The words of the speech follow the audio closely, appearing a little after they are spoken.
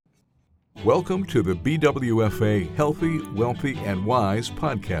Welcome to the BWFA Healthy, Wealthy, and Wise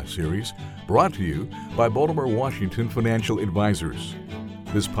podcast series brought to you by Baltimore, Washington Financial Advisors.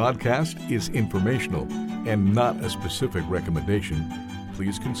 This podcast is informational and not a specific recommendation.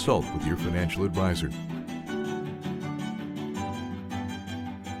 Please consult with your financial advisor.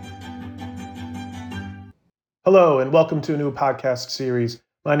 Hello, and welcome to a new podcast series.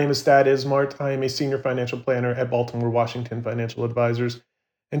 My name is Thad Ismart. I am a senior financial planner at Baltimore, Washington Financial Advisors.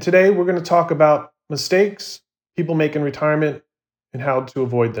 And today we're going to talk about mistakes people make in retirement and how to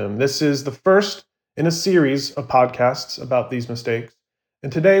avoid them. This is the first in a series of podcasts about these mistakes. And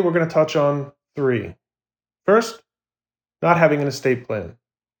today we're going to touch on three. First, not having an estate plan.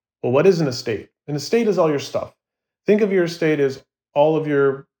 Well, what is an estate? An estate is all your stuff. Think of your estate as all of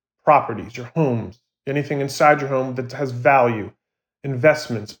your properties, your homes, anything inside your home that has value,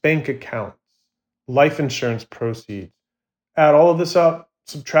 investments, bank accounts, life insurance proceeds. Add all of this up.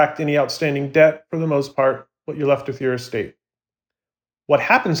 Subtract any outstanding debt. For the most part, what you're left with your estate. What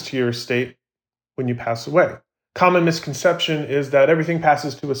happens to your estate when you pass away? Common misconception is that everything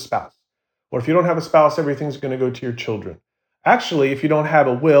passes to a spouse. Or if you don't have a spouse, everything's going to go to your children. Actually, if you don't have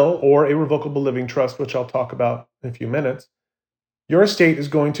a will or a revocable living trust, which I'll talk about in a few minutes, your estate is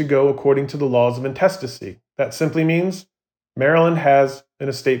going to go according to the laws of intestacy. That simply means Maryland has an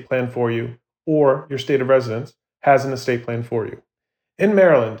estate plan for you, or your state of residence has an estate plan for you. In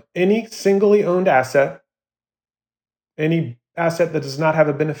Maryland, any singly owned asset, any asset that does not have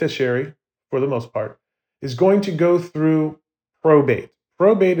a beneficiary, for the most part, is going to go through probate.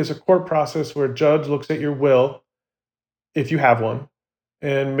 Probate is a court process where a judge looks at your will, if you have one,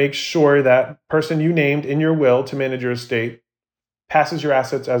 and makes sure that person you named in your will to manage your estate passes your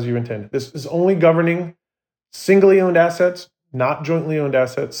assets as you intended. This is only governing singly owned assets, not jointly owned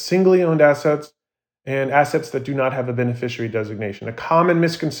assets, singly owned assets, and assets that do not have a beneficiary designation. A common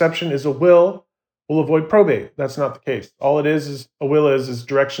misconception is a will avoid probate. That's not the case. All it is a will is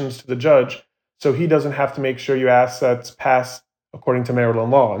directions to the judge, so he doesn't have to make sure your assets pass according to marital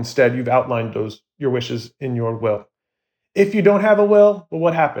law. Instead, you've outlined your wishes in your will. If you don't have a will, well,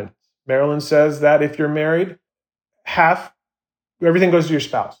 what happens? Maryland says that if you're married, everything goes to your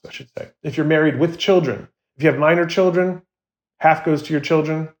spouse, I should say. If you're married with children, if you have minor children, half goes to your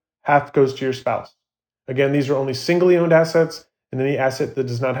children, half goes to your spouse. Again, these are only singly owned assets and any asset that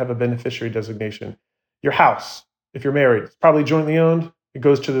does not have a beneficiary designation. Your house, if you're married, it's probably jointly owned. It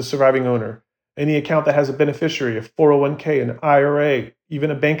goes to the surviving owner. Any account that has a beneficiary, a 401k, an IRA,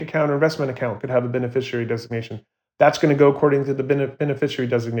 even a bank account or investment account could have a beneficiary designation. That's going to go according to the beneficiary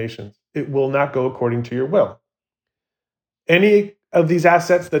designations. It will not go according to your will. Any of these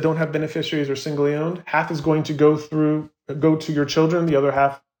assets that don't have beneficiaries or singly owned, half is going to go to your children, the other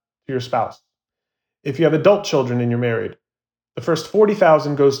half to your spouse. If you have adult children and you're married, the first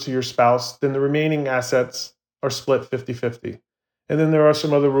 $40,000 goes to your spouse, then the remaining assets are split 50-50. And then there are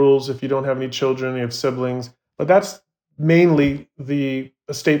some other rules if you don't have any children, you have siblings, but that's mainly the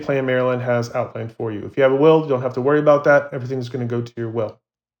estate plan Maryland has outlined for you. If you have a will, you don't have to worry about that. Everything's going to go to your will.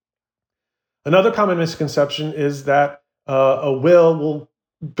 Another common misconception is that a will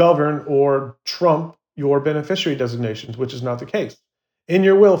govern or trump your beneficiary designations, which is not the case. In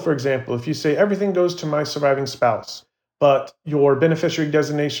your will, for example, if you say everything goes to my surviving spouse, but your beneficiary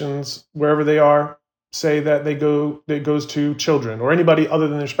designations, wherever they are, say that it goes to children or anybody other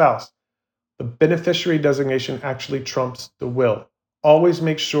than their spouse, the beneficiary designation actually trumps the will. Always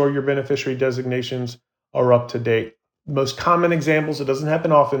make sure your beneficiary designations are up to date. The most common examples, it doesn't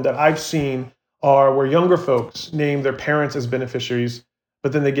happen often, that I've seen are where younger folks name their parents as beneficiaries,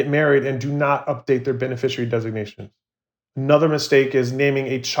 but then they get married and do not update their beneficiary designations. Another mistake is naming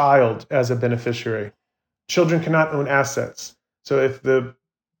a child as a beneficiary. Children cannot own assets. So if the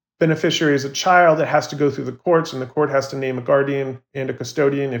beneficiary is a child, it has to go through the courts, and the court has to name a guardian and a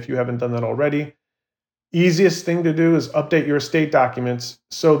custodian if you haven't done that already. Easiest thing to do is update your estate documents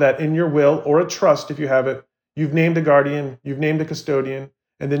so that in your will or a trust, if you have it, you've named a guardian, you've named a custodian,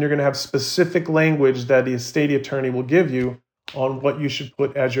 and then you're going to have specific language that the estate attorney will give you on what you should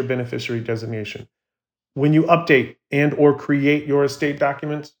put as your beneficiary designation. When you update and or create your estate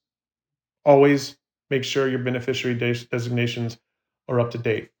documents, always make sure your beneficiary designations are up to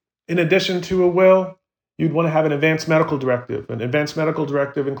date. In addition to a will, you'd want to have an advanced medical directive. An advanced medical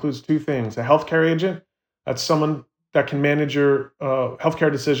directive includes two things: a healthcare agent, that's someone that can manage your healthcare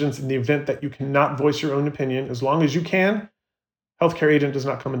decisions in the event that you cannot voice your own opinion. As long as you can, healthcare agent does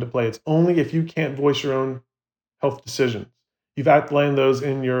not come into play. It's only if you can't voice your own health decisions. You've outlined those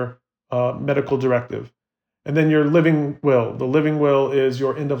in your medical directive. And then your living will. The living will is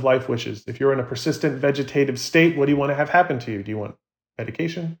your end-of-life wishes. If you're in a persistent vegetative state, what do you want to have happen to you? Do you want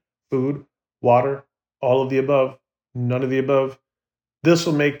medication, food, water, all of the above, none of the above. This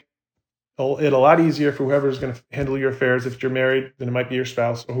will make it a lot easier for whoever is going to handle your affairs. If you're married, then it might be your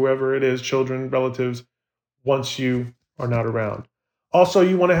spouse or whoever it is, children, relatives, once you are not around. Also,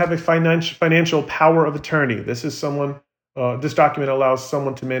 you want to have a financial power of attorney. This is someone, this document allows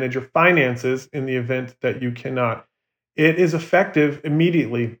someone to manage your finances in the event that you cannot. It is effective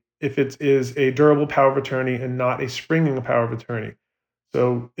immediately if it is a durable power of attorney and not a springing power of attorney.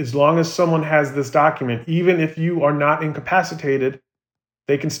 So as long as someone has this document, even if you are not incapacitated,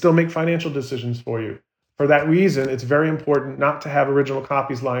 they can still make financial decisions for you. For that reason, it's very important not to have original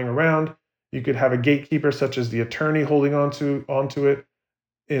copies lying around. You could have a gatekeeper, such as the attorney, holding onto it.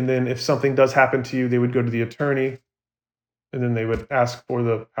 And then if something does happen to you, they would go to the attorney, and then they would ask for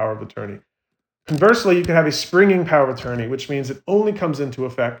the power of attorney. Conversely, you can have a springing power of attorney, which means it only comes into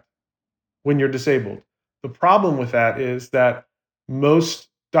effect when you're disabled. The problem with that is that most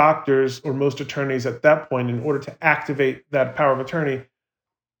doctors or most attorneys at that point, in order to activate that power of attorney,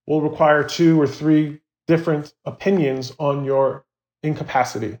 will require 2 or 3 different opinions on your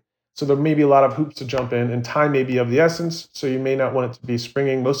incapacity. So there may be a lot of hoops to jump in, and time may be of the essence, so you may not want it to be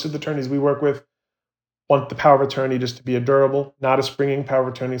springing. Most of the attorneys we work with want the power of attorney just to be a durable, not a springing power of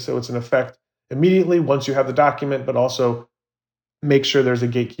attorney, so it's in effect immediately once you have the document, but also make sure there's a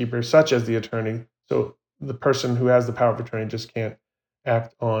gatekeeper, such as the attorney, so the person who has the power of attorney just can't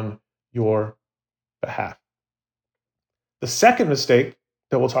act on your behalf. The second mistake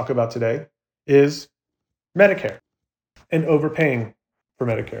that we'll talk about today is Medicare and overpaying for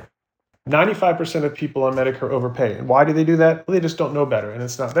Medicare. 95% of people on Medicare overpay. And why do they do that? Well, they just don't know better. And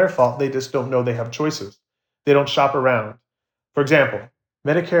it's not their fault. They just don't know they have choices. They don't shop around. For example,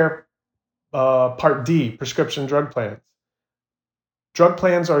 Medicare Part D, prescription drug plans. Drug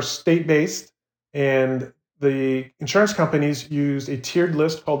plans are state-based, and the insurance companies use a tiered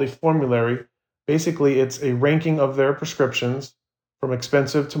list called a formulary. Basically, it's a ranking of their prescriptions from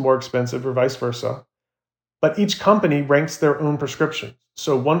expensive to more expensive or vice versa. But each company ranks their own prescriptions.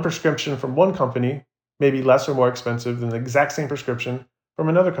 So one prescription from one company may be less or more expensive than the exact same prescription from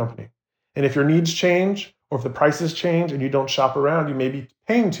another company. And if your needs change, or if the prices change and you don't shop around, you may be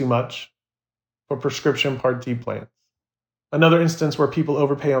paying too much for prescription Part D plans. Another instance where people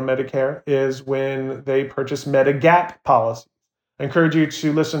overpay on Medicare is when they purchase Medigap policies. I encourage you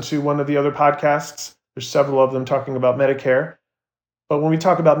to listen to one of the other podcasts. There's several of them talking about Medicare. But when we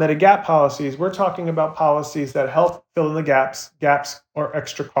talk about Medigap policies, we're talking about policies that help fill in the gaps. Gaps are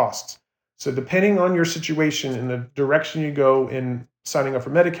extra costs. So depending on your situation and the direction you go in signing up for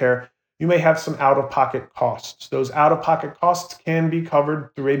Medicare, you may have some out-of-pocket costs. Those out-of-pocket costs can be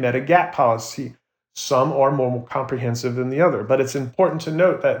covered through a Medigap policy. Some are more comprehensive than the other. But it's important to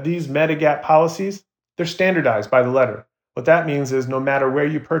note that these Medigap policies, they're standardized by the letter. What that means is no matter where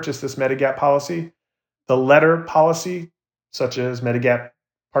you purchase this Medigap policy, the letter policy, such as Medigap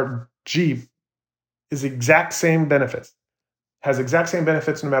Part G, is exact same benefits, has exact same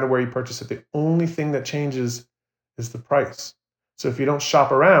benefits no matter where you purchase it. The only thing that changes is the price. So if you don't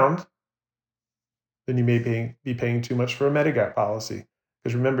shop around, then you may be paying too much for a Medigap policy.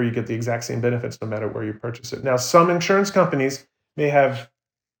 Because remember, you get the exact same benefits no matter where you purchase it. Now, some insurance companies may have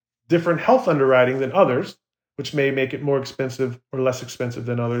different health underwriting than others, which may make it more expensive or less expensive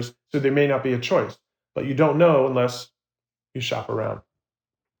than others. So there may not be a choice. But you don't know unless you shop around.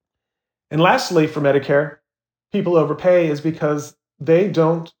 And lastly, for Medicare, people overpay is because they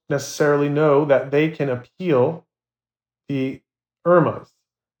don't necessarily know that they can appeal the IRMAs,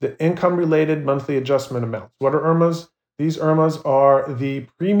 the income-related monthly adjustment amounts. What are IRMAs? These IRMAs are the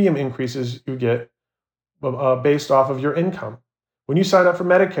premium increases you get based off of your income. When you sign up for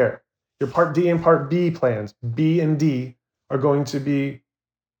Medicare, your Part D and Part B plans, B and D, are going to be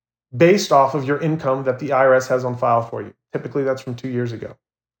based off of your income that the IRS has on file for you. Typically, that's from 2 years ago.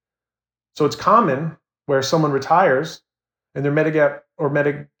 So it's common where someone retires and their Medigap or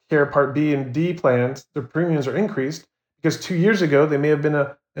Medicare Part B and D plans, their premiums are increased because 2 years ago, they may have been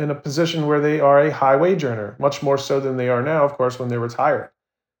in a position where they are a high wage earner, much more so than they are now, of course, when they're retired.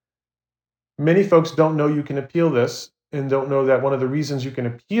 Many folks don't know you can appeal this and don't know that one of the reasons you can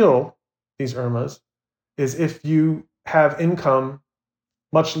appeal these IRMAs is if you have income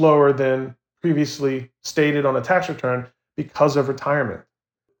much lower than previously stated on a tax return because of retirement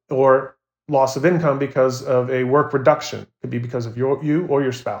or loss of income because of a work reduction. It could be because of you or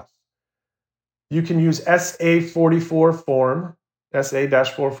your spouse. You can use SA-44 form,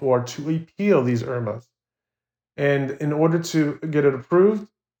 SA-44, to appeal these IRMAs. And in order to get it approved,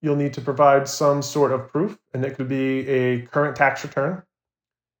 you'll need to provide some sort of proof, and it could be a current tax return.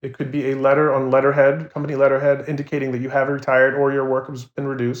 It could be a letter on letterhead, company letterhead, indicating that you have retired or your work has been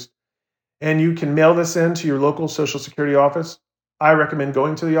reduced. and you can mail this in to your local Social Security office. I recommend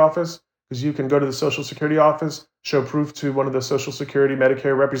going to the office because you can go to the Social Security office, show proof to one of the Social Security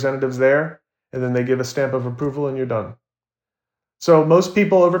Medicare representatives there, and then they give a stamp of approval and you're done. So most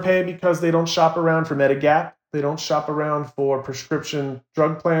people overpay because they don't shop around for Medigap, they don't shop around for prescription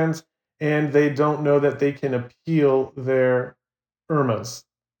drug plans, and they don't know that they can appeal their IRMAs.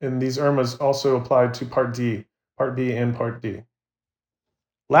 And these IRMAs also apply to Part D, Part B, and Part D.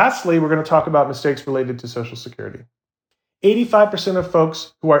 Lastly, we're going to talk about mistakes related to Social Security. 85% of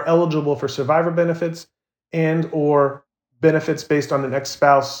folks who are eligible for survivor benefits and or benefits based on an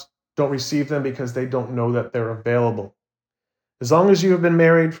ex-spouse don't receive them because they don't know that they're available. As long as you have been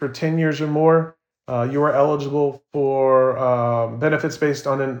married for 10 years or more, you are eligible for benefits based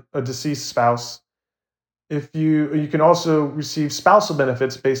on a deceased spouse. If you can also receive spousal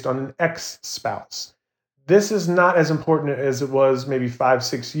benefits based on an ex-spouse. This is not as important as it was maybe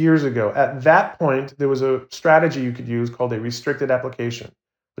 5-6 years ago. At that point, there was a strategy you could use called a restricted application,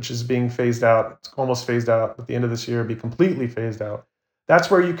 which is being phased out. It's almost phased out at the end of this year, be completely phased out. That's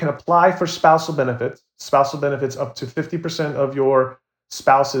where you can apply for spousal benefits up to 50% of your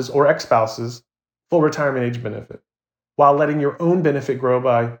spouse's or ex-spouse's full retirement age benefit, while letting your own benefit grow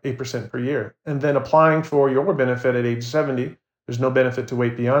by 8% per year. And then applying for your benefit at age 70, there's no benefit to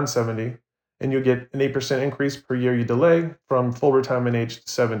wait beyond 70, and you'll get an 8% increase per year you delay from full retirement age to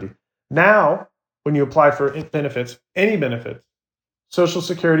 70. Now, when you apply for benefits, any benefits, Social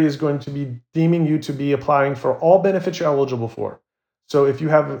Security is going to be deeming you to be applying for all benefits you're eligible for. So if you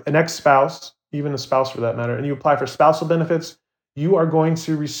have an ex-spouse, even a spouse for that matter, and you apply for spousal benefits, you are going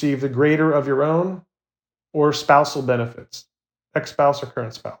to receive the greater of your own or spousal benefits, ex-spouse or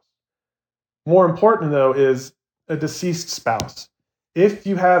current spouse. More important, though, is a deceased spouse. If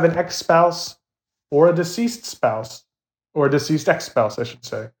you have an ex-spouse or a deceased spouse, or a deceased ex-spouse, I should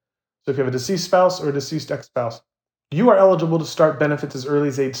say. So if you have a deceased spouse or a deceased ex-spouse, you are eligible to start benefits as early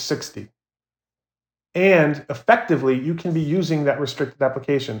as age 60. And effectively, you can be using that restricted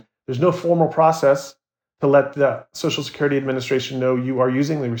application. There's no formal process to let the Social Security Administration know you are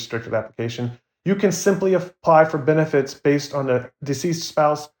using the restricted application. You can simply apply for benefits based on a deceased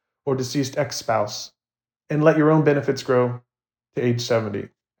spouse or deceased ex-spouse and let your own benefits grow to age 70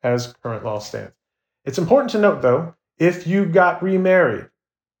 as current law stands. It's important to note, though, if you got remarried,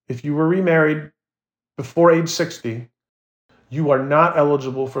 if you were remarried before age 60, you are not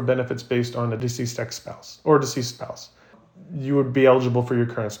eligible for benefits based on a deceased ex-spouse or deceased spouse. You would be eligible for your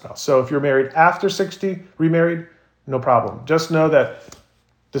current spouse. So if you're married after 60, remarried, no problem. Just know that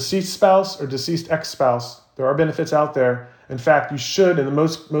deceased spouse or deceased ex-spouse, there are benefits out there. In fact, you should, in the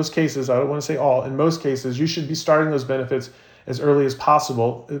most cases, I don't want to say all, in most cases, you should be starting those benefits as early as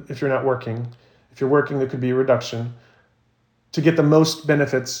possible if you're not working. If you're working, there could be a reduction to get the most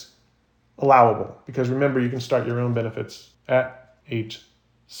benefits allowable. Because remember, you can start your own benefits at age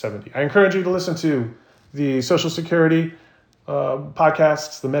 70. I encourage you to listen to the Social Security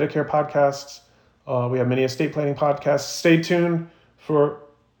podcasts, the Medicare podcasts. We have many estate planning podcasts. Stay tuned for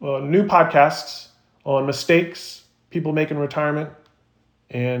new podcasts on mistakes people make in retirement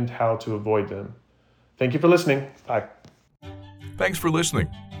and how to avoid them. Thank you for listening. Bye. Thanks for listening.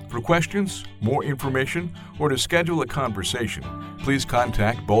 For questions, more information, or to schedule a conversation, please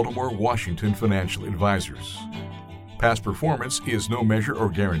contact Baltimore, Washington Financial Advisors. Past performance is no measure or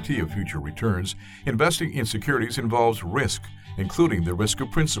guarantee of future returns. Investing in securities involves risk, including the risk of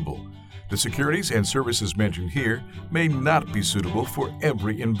principal. The securities and services mentioned here may not be suitable for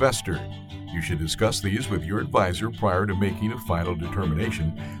every investor. You should discuss these with your advisor prior to making a final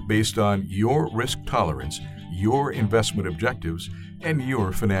determination based on your risk tolerance, your investment objectives, and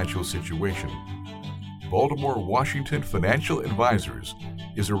your financial situation. Baltimore, Washington Financial Advisors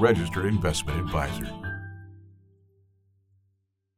is a registered investment advisor.